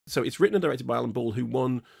so it's written and directed by Alan Ball, who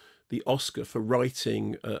won the Oscar for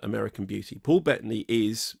writing American Beauty. Paul Bettany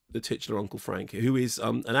is the titular Uncle Frank, who is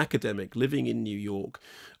an academic living in New York.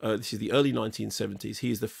 This is the early 1970s.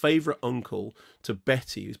 He is the favourite uncle to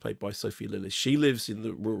Betty, who's played by Sophie Lillis. She lives in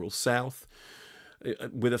the rural South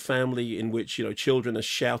with a family in which, you know, children are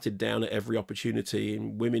shouted down at every opportunity,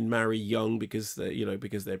 and women marry young because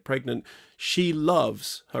they're pregnant. She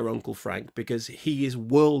loves her Uncle Frank because he is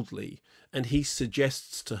worldly and he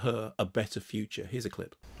suggests to her a better future. Here's a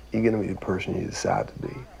clip. You're going to be the person you decide to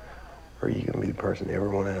be, or you're going to be the person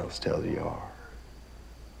everyone else tells you are.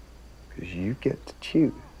 Because you get to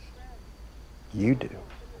choose. You do.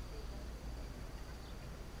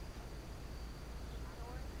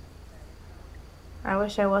 I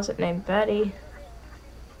wish I wasn't named Betty.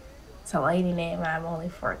 It's a lady name and I'm only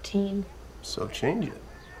 14. So change it.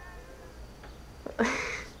 You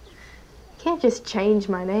can't just change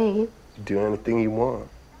my name. Do anything you want.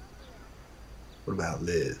 What about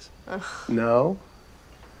Liz? Ugh. No?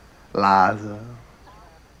 Liza?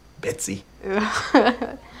 Betsy?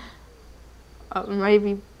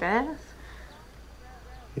 Maybe Beth?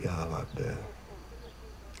 Yeah, I like Beth.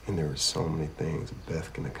 And there are so many things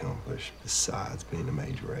Beth can accomplish besides being a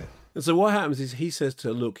majorette. And so what happens is he says to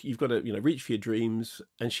her, look, you've got to, you know, reach for your dreams,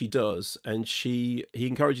 and she does, and he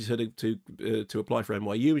encourages her to apply for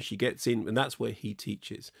NYU, and she gets in, and that's where he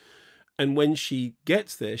teaches. And when she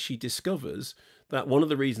gets there, she discovers that one of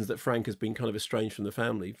the reasons that Frank has been kind of estranged from the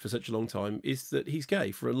family for such a long time is that he's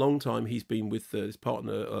gay. For a long time, he's been with his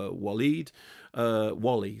partner, Walid.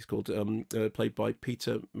 Wally, he's called, played by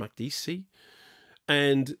Peter Macdisi.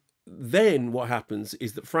 And then what happens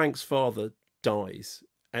is that Frank's father dies.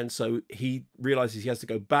 And so he realizes he has to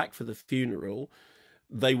go back for the funeral.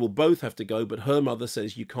 They will both have to go, but her mother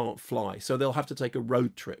says you can't fly. So they'll have to take a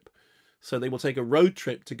road trip. So they will take a road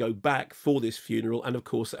trip to go back for this funeral. And of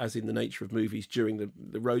course, as in the nature of movies, during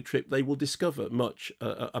the road trip, they will discover much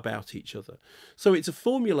about each other. So it's a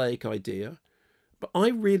formulaic idea, but I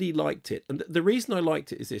really liked it. And the reason I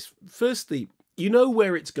liked it is this. Firstly, you know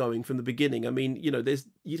where it's going from the beginning. I mean, you know,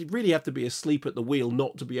 you really have to be asleep at the wheel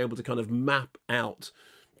not to be able to kind of map out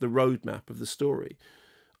the roadmap of the story.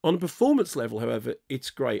 On a performance level, however,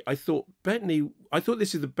 it's great. I thought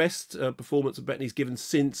this is the best performance that Bettany's given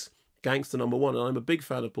since Gangster #1, and I'm a big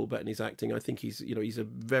fan of Paul Bettany's acting. I think he's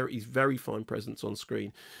very fine presence on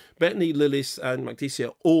screen. Bettany, Lillis, and Macdisi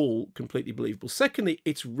are all completely believable. Secondly,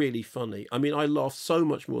 it's really funny. I mean, I laughed so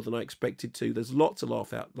much more than I expected to. There's lots of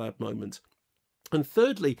laugh out loud moments. And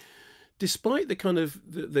thirdly, despite the kind of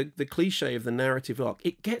the cliche of the narrative arc,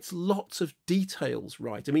 it gets lots of details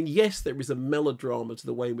right. I mean, yes, there is a melodrama to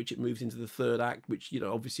the way in which it moves into the third act, which, you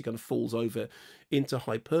know, obviously kind of falls over into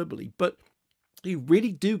hyperbole, but you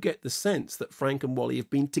really do get the sense that Frank and Wally have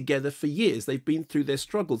been together for years. They've been through their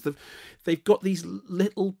struggles. They've got these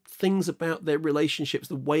little things about their relationships,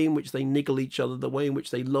 the way in which they niggle each other, the way in which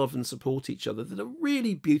they love and support each other, that are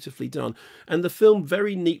really beautifully done. And the film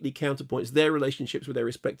very neatly counterpoints their relationships with their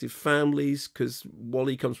respective families, because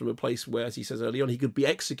Wally comes from a place where, as he says early on, he could be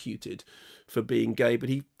executed for being gay, but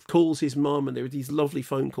he calls his mum, and there are these lovely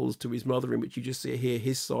phone calls to his mother in which you just hear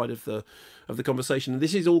his side of the conversation. And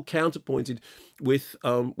this is all counterpointed with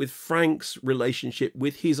Frank's relationship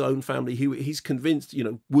with his own family, who he's convinced, you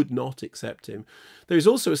know, would not accept him. There is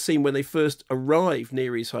also a scene when they first arrive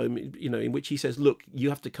near his home, you know, in which he says, look, you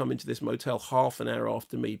have to come into this motel half an hour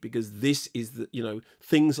after me, because this is the, you know,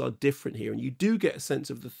 things are different here. And you do get a sense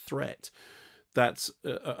of the threat that's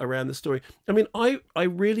around the story. I mean, I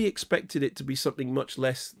really expected it to be something much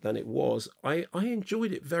less than it was. I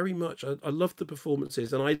enjoyed it very much. I loved the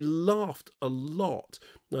performances, and I laughed a lot.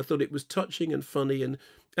 And I thought it was touching and funny, and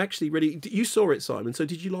actually really, you saw it, Simon, so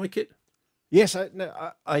did you like it? Yes,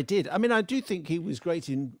 I did. I mean, I do think he was great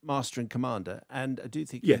in Master and Commander, and I do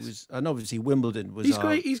think he was, and obviously Wimbledon was.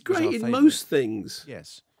 He's great in most things.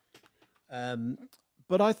 Yes,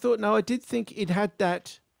 but I thought, no, I did think it had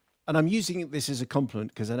that. And I'm using this as a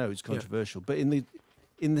compliment because I know it's controversial, but in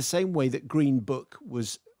the same way that Green Book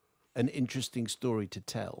was an interesting story to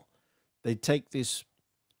tell, they take this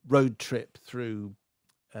road trip through,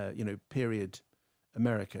 you know, period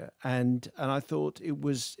America, and I thought it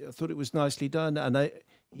was nicely done, and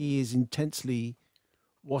he is intensely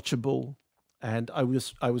watchable, and I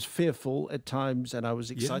was fearful at times, and I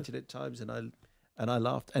was excited at times, and I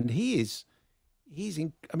laughed, and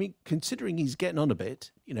I mean, considering he's getting on a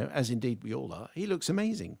bit, you know, as indeed we all are, he looks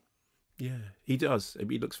amazing. Yeah, he does.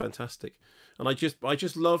 He looks fantastic. And I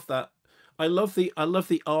just love that. I love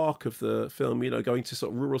the arc of the film, going to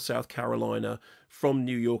sort of rural South Carolina from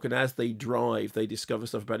New York, and as they drive, they discover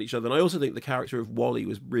stuff about each other. And I also think the character of Wally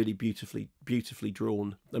was really beautifully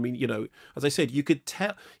drawn. I mean, as I said, you could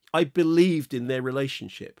tell. I believed in their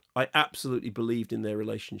relationship. I absolutely believed in their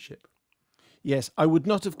relationship. Yes, I would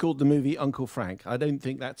not have called the movie Uncle Frank. I don't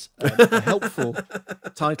think that's a helpful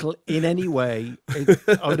title in any way.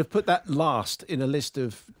 I would have put that last in a list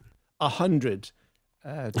of 100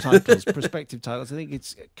 titles, prospective titles. I think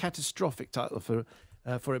it's a catastrophic title for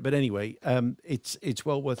it. But anyway, it's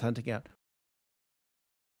well worth hunting out.